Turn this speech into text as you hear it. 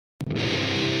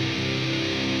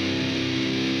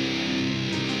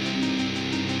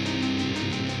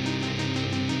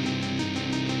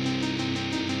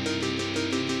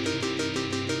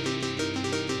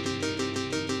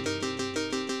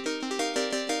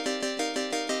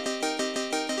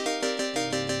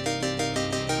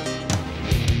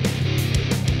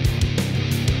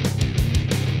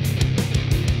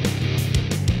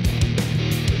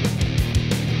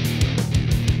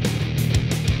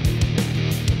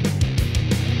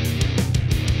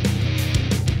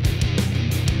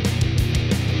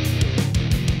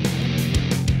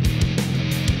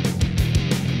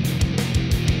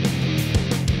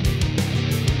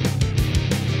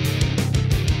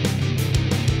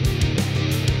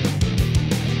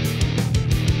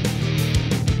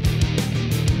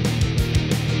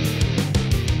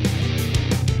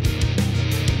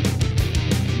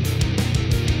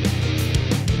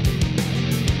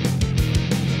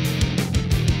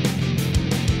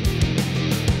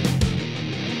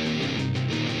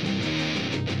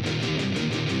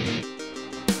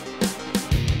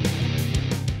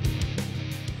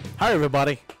Hi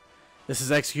everybody, this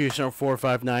is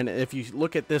Executioner459. If you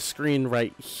look at this screen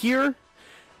right here,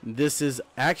 this is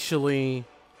actually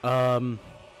Skyrim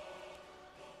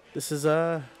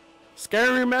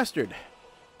Remastered,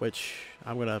 which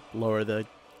I'm gonna lower the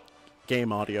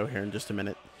game audio here in just a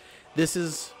minute. This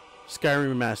is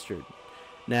Skyrim Remastered.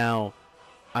 Now,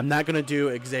 I'm not gonna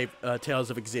do Tales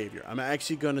of Xavier. I'm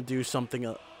actually gonna do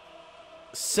something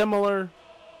similar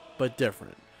but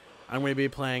different. I'm going to be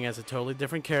playing as a totally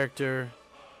different character.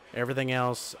 Everything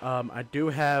else, I do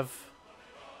have,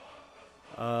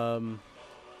 I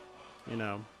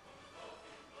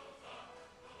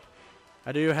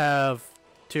do have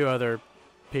two other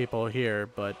people here,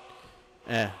 but,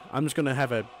 I'm just going to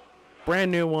have a brand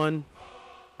new one.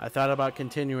 I thought about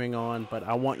continuing on, but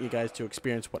I want you guys to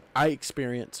experience what I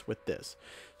experience with this.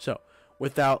 So,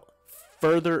 without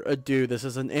further ado, this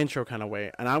is an intro kind of way,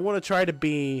 and I want to try to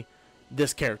be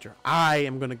this character. I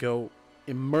am going to go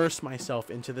immerse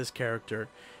myself into this character,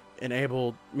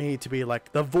 enable me to be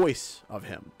like the voice of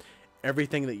him.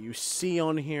 Everything that you see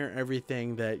on here,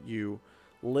 everything that you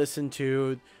listen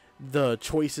to, the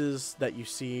choices that you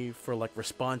see for like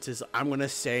responses, I'm going to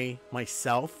say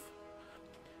myself.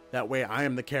 That way I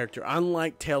am the character,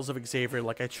 unlike Tales of Xavier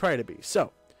like I try to be.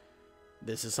 So,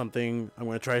 this is something, I'm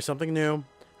going to try something new. I'm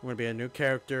going to be a new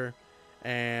character.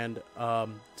 And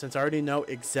since I already know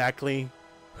exactly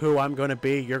who I'm going to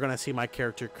be, you're going to see my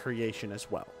character creation as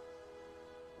well.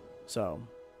 So,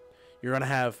 you're going to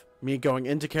have me going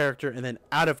into character and then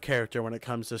out of character when it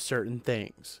comes to certain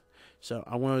things. So,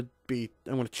 I'm going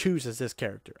to choose as this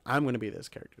character. I'm going to be this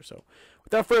character. So,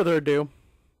 without further ado,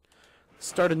 let's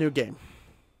start a new game.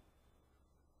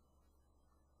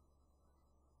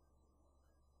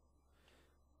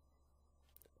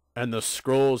 And the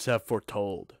scrolls have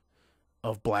foretold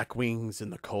of black wings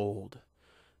in the cold,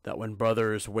 that when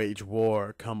brothers wage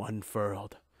war come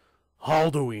unfurled.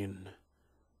 Halduin,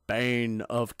 bane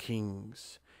of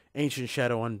kings, ancient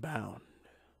shadow unbound.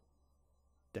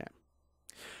 Damn.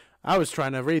 I was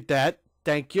trying to read that.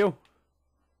 Thank you.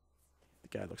 The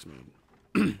guy looks mean.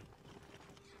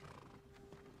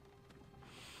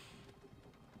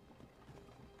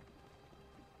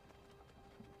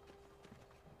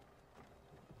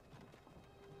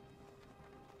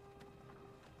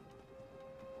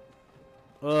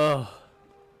 Ugh.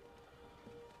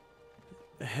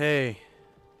 Hey.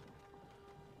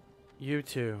 You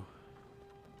two.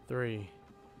 3.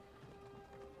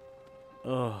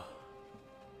 Ugh.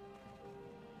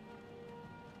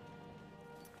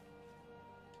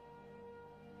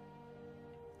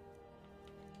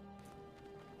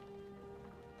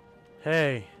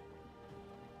 Hey.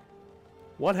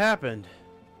 What happened?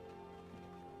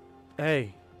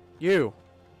 Hey. You.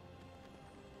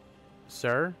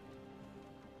 Sir?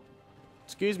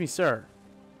 Excuse me, sir.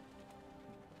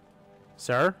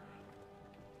 Sir?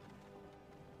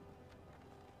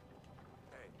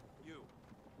 Hey, you. You're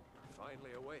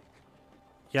finally awake.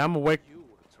 Yeah, I'm awake. You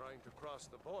were trying to cross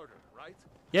the border, right?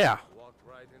 Yeah. You walked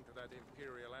right into that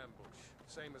Imperial ambush.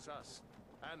 Same as us.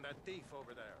 And that thief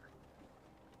over there.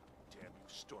 Damn you,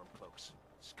 Stormcloaks.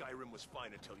 Skyrim was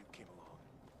fine until you came along.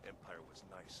 Empire was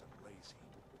nice and lazy.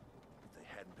 If they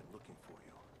hadn't been looking for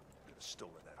you, could have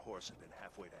stolen that horse and been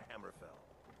halfway to Hammerfell.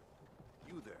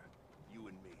 You there, you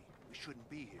and me, we shouldn't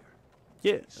be here.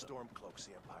 Yeah. Stormcloaks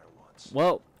the Empire wants.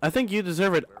 Well, I think you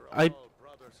deserve it. We're all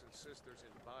brothers and sisters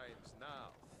in binds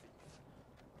now, thief.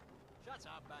 Shut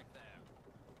up back there.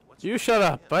 You shut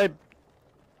up. Watch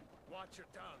your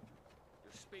tongue.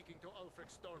 You're speaking to Ulfric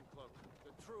Stormcloak,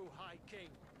 the true High King.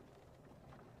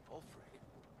 Ulfric,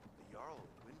 the Jarl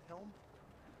of Windhelm?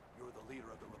 You're the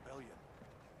leader of the rebellion.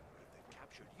 What if they've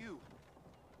captured you?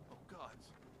 Oh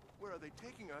gods, where are they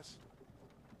taking us?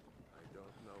 I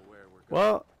don't know where we're going.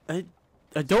 Well,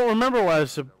 I don't remember what I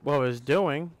was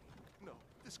doing. No,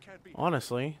 this can't be.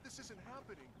 Honestly. This isn't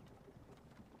happening.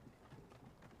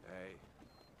 Hey,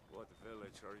 what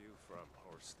village are you from,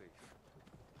 horse thief?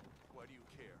 Why do you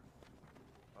care?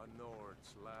 A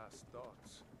Nord's last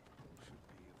thoughts should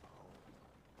be of home.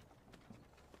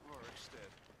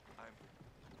 Rorikstead.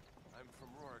 I'm from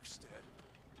Rorikstead.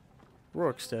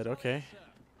 Rorikstead, okay. Sir,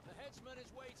 the headsman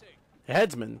is waiting.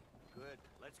 Headsman. Good.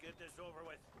 Let's get this over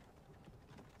with.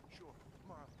 Sure.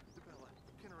 Mara, Debella,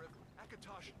 Kinnereth,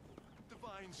 Akatosh,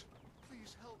 Divines,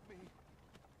 please help me.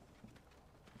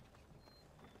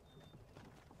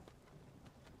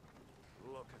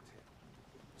 Look at him.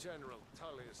 General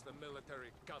Tully is the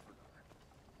military governor.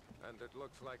 And it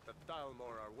looks like the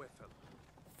Thalmor are with him.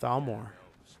 Thalmor.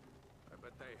 I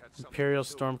bet they had something Imperial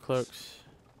to do with this. Stormcloaks.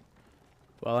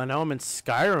 Well, I know I'm in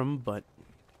Skyrim, but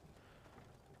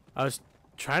I was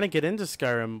trying to get into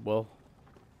Skyrim. Well,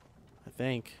 I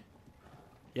think.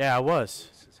 Yeah, I was.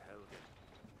 This is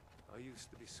Helgen. I used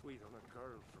to be sweet on a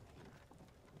girl from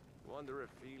here. Wonder if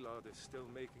Elod is still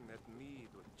making that mead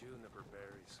with juniper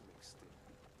berries mixed in.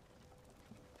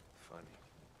 Funny.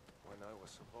 When I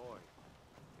was a boy,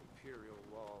 imperial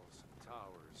walls and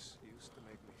towers used to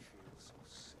make me feel so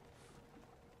safe.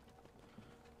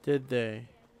 Did they?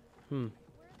 Where are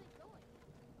they going?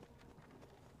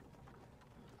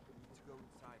 To go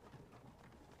inside.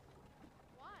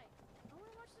 Why? I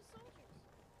want to watch the soldiers.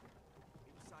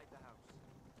 Inside the house.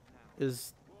 Now.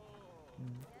 Is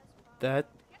Yes, Bob. that?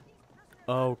 Get these prisoners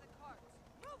Oh. out of the carts.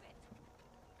 Move it!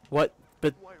 What?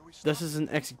 But Why are we this stopping? is an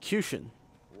execution.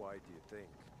 Why do you think?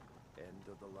 End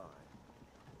of the line.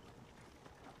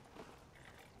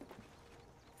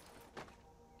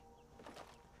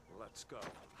 Let's go.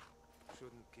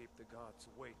 Shouldn't keep the gods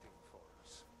waiting for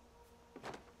us.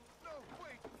 No,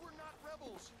 wait! We're not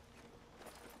rebels!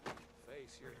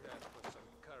 Face your death with some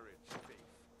courage, thief.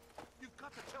 You've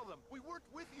got to tell them! We weren't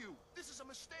with you! This is a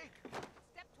mistake!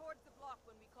 Step towards the block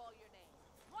when we call your name.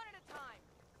 One at a time.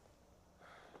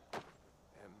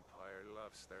 Empire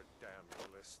loves their damn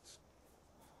lists.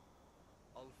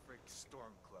 Ulfric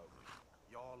Stormcloak,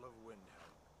 Jarl of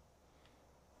Windhelm.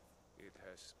 It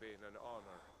has been an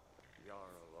honor,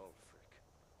 Jarl Ulfric.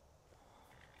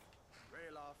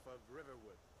 Ralof of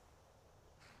Riverwood.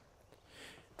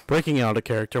 Breaking out of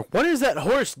character. What is that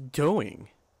horse doing?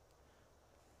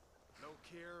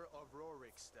 Lokir of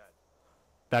Rorikstead.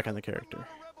 Back on the I'm character. not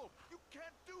a rebel! You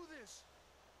can't do this!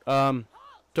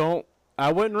 Don't.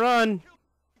 I wouldn't run.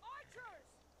 Archers!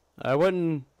 I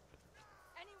wouldn't.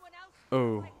 Anyone else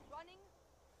Oh. like running?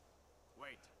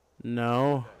 Wait.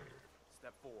 No.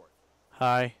 Step forward.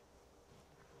 Hi.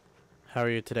 How are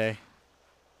you today?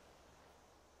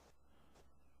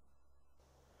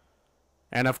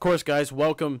 And of course, guys,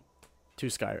 welcome to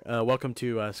Skyrim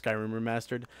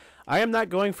Remastered. I am not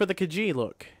going for the Khajiit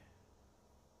look.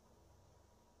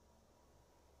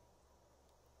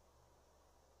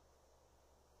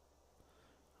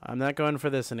 I'm not going for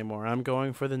this anymore. I'm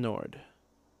going for the Nord.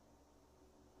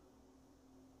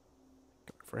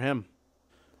 Going for him.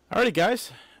 Alrighty,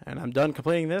 guys, and I'm done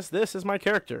completing this. This is my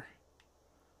character.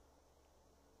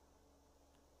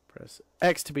 Press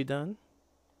X to be done.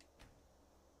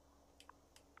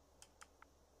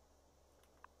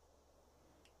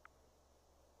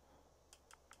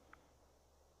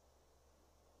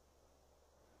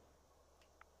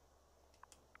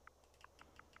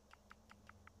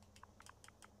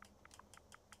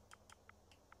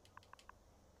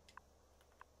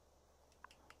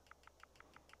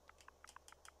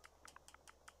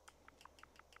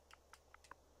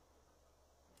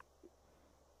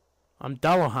 I'm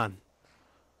Dalohan.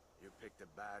 You picked a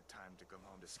bad time to come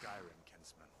home to Skyrim,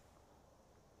 kinsman.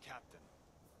 Captain,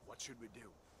 what should we do?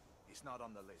 He's not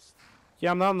on the list.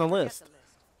 Yeah, I'm not on the Forget list. the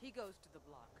list. He goes to the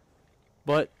block.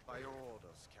 But, By your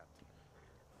orders, Captain.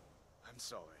 I'm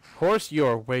sorry. horse,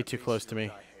 you're way At too least close to you'll me.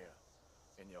 die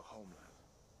here, in your homeland.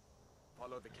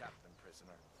 Follow the captain,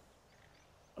 prisoner.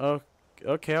 Oh,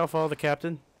 okay, I'll follow the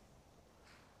captain.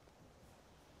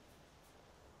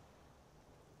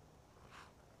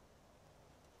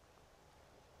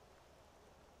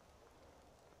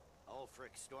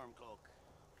 Ulfric Stormcloak.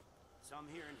 Some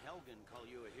here in Helgen call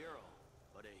you a hero,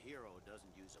 but a hero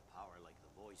doesn't use a power like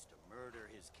the voice to murder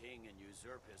his king and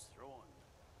usurp his throne.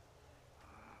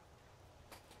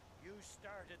 You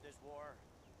started this war,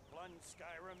 plunged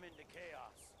Skyrim into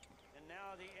chaos, and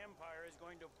now the Empire is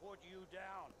going to put you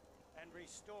down and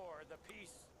restore the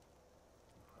peace.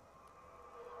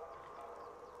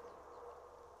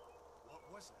 What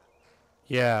was that?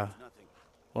 Yeah, Nothing.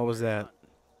 what was that?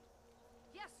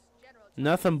 Yes, General.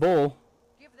 Nothing, bull.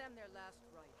 Give them their last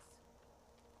rites.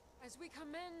 As we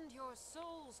commend your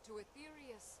souls to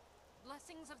Aetherius,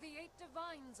 blessings of the eight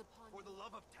divines upon For you. the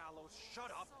love of Talos, shut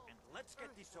up and let's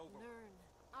get this over with. Learn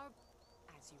our...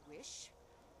 As you wish.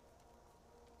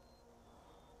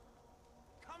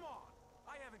 Come on!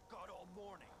 I haven't got all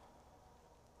morning.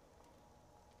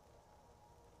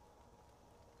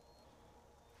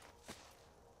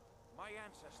 My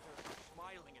ancestors are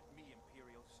smiling at me,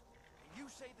 Imperials, and you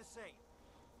say the same.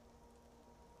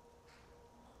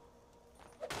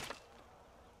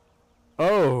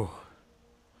 Oh.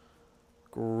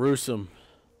 Gruesome.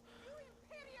 You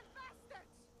Imperial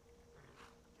bastards!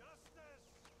 Justice!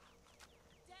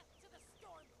 Death to the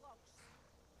Stormcloaks!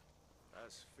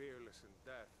 As fearless in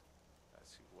death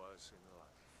as he was in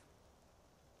life.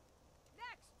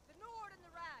 Next, the Nord and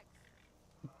the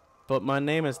Rags. But my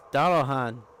name is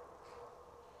Dalohan.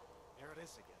 Here it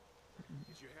is again.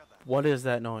 Did you hear that? What is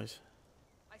that noise?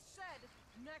 I said,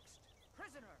 next,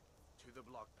 prisoner. To the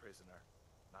block, prisoner.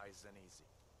 Nice and easy.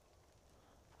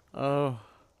 Oh.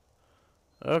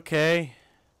 Okay.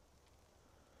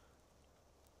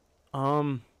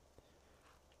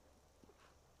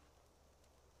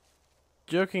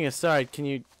 Joking aside, can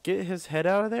you get his head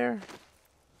out of there?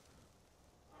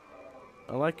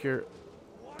 I like your...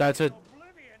 That's a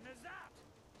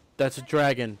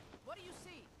dragon. What do you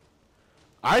see?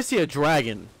 I see a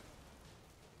dragon.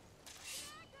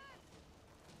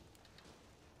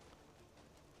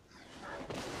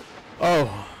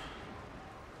 Oh.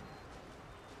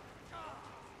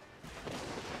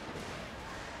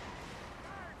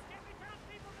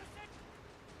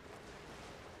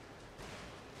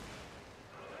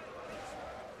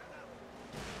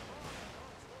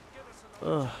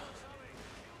 Ugh.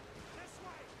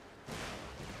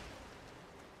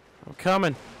 I'm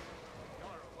coming.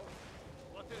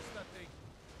 What is that thing?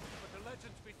 Could the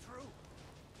legends be true?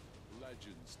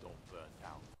 Legends don't burn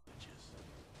down villages.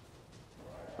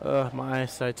 My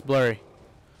eyesight's blurry.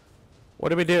 What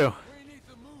do we do? We need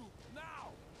to move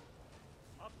now.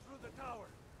 Up through the tower.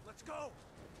 Let's go.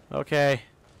 Okay.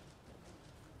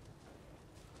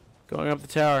 Going up the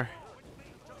tower.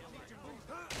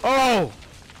 Oh!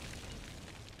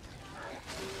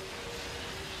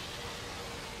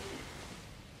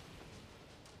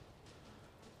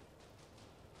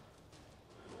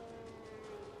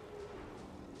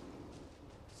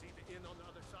 See the inn on the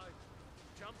other side.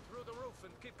 Jump through the roof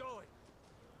and keep going.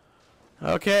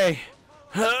 Okay.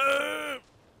 Ugh.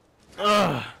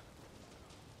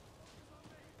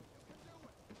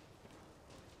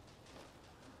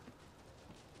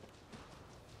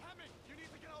 Hemming, you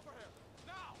need to get over here.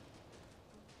 Now!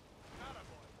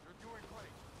 Attaboy, you're doing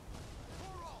great.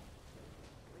 Toro!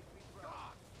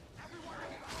 God! Everyone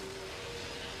get back!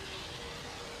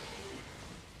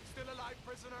 Still alive,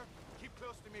 prisoner? Keep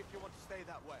close to me if you want to stay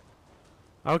that way.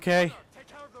 Okay. Take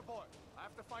care of the boy. I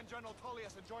have to find General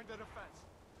Tullius and join the defense.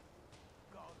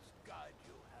 God's guide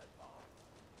you, Hadvar.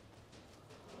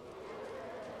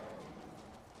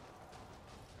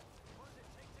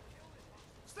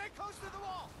 Stay close to the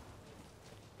wall!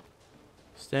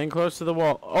 Staying close to the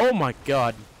wall. Oh my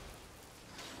god.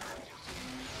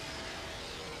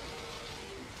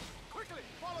 Quickly,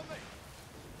 follow me!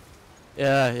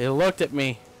 Yeah, it looked at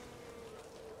me.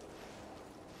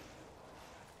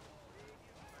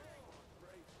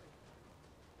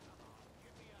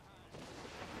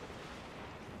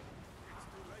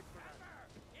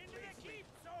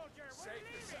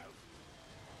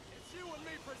 It's you and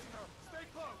me, prisoner. Stay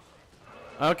close.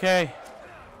 Okay.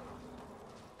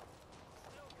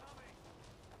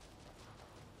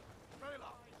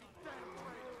 Bela, you damn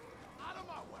traitor. Out of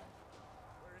my way.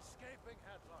 We're escaping,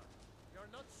 Hadvar. You're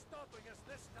not stopping us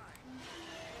this time.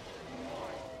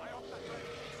 I hope that way.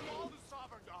 To all the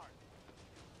Sovereign Guard.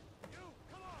 You,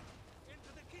 come on!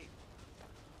 Into the keep!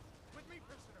 With me,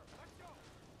 prisoner. Let's go.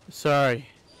 Sorry.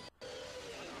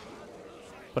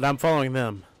 But I'm following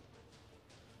them.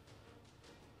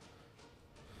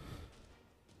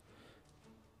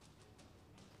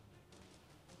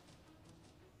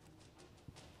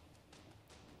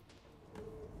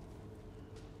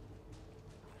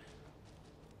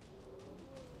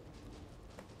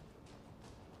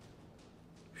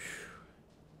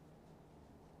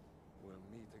 We'll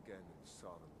meet again in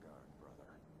Sovngarde, brother.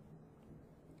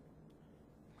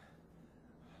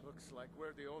 Looks like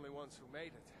we're the only ones who made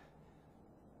it.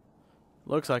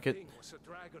 Looks like it. Thing was a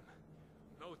dragon,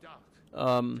 no doubt.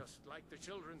 Just like the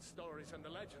children's stories and the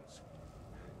legends.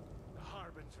 The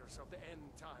harbingers of the end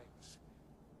times.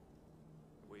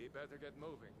 We better get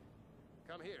moving.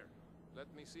 Come here. Let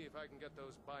me see if I can get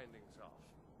those bindings off.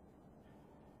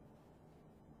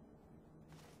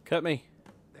 Cut me.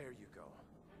 There you go.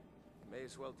 May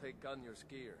as well take Gunnar's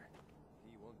gear.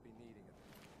 He won't be needing it.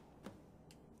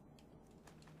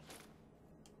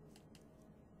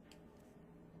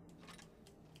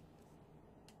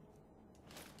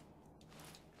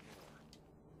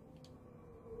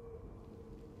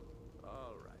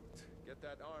 All right. Get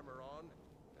that armor on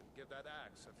and give that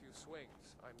axe a few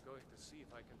swings. I'm going to see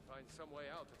if I can find some way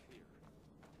out of here.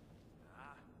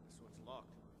 Ah, this one's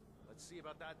locked. Let's see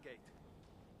about that gate.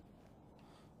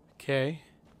 Okay.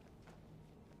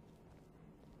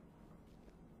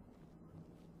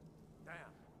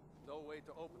 Damn. No way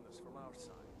to open this from our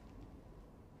side.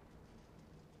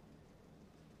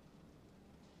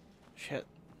 Shit.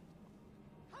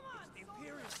 Come on, The soldiers,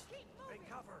 Imperials! keep moving. Take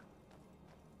cover!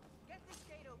 Get this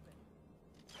gate open.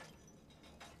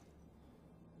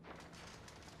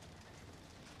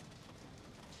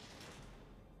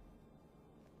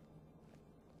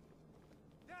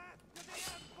 Death to the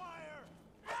Empire!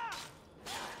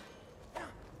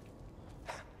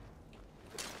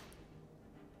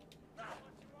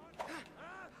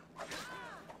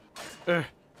 Ugh.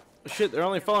 Shit, they're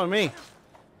only following me.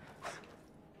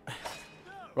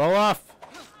 Roll off.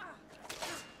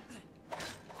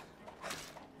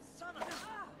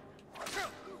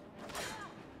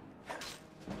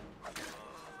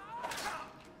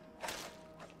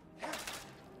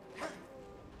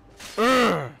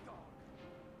 Ugh.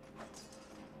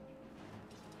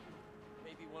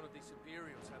 Maybe one of the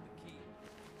superiors had the key.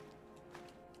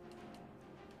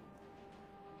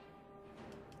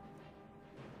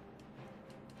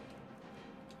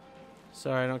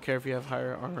 Sorry, I don't care if you have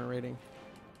higher armor rating.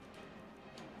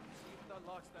 See if it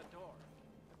unlocks that door.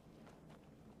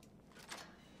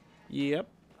 Yep.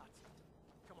 That's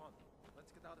it. Come on, let's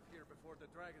get out of here before the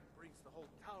dragon brings the whole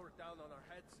tower down on our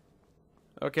heads.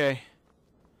 Okay.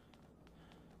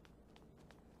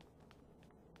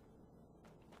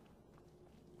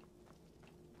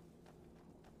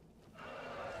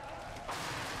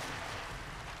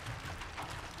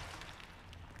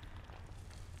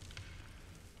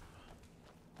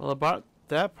 Well, I brought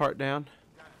that part down.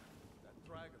 That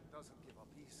dragon doesn't give up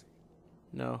easy.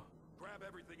 No. Grab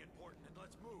everything important and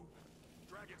let's move.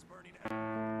 Dragon's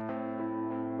burning.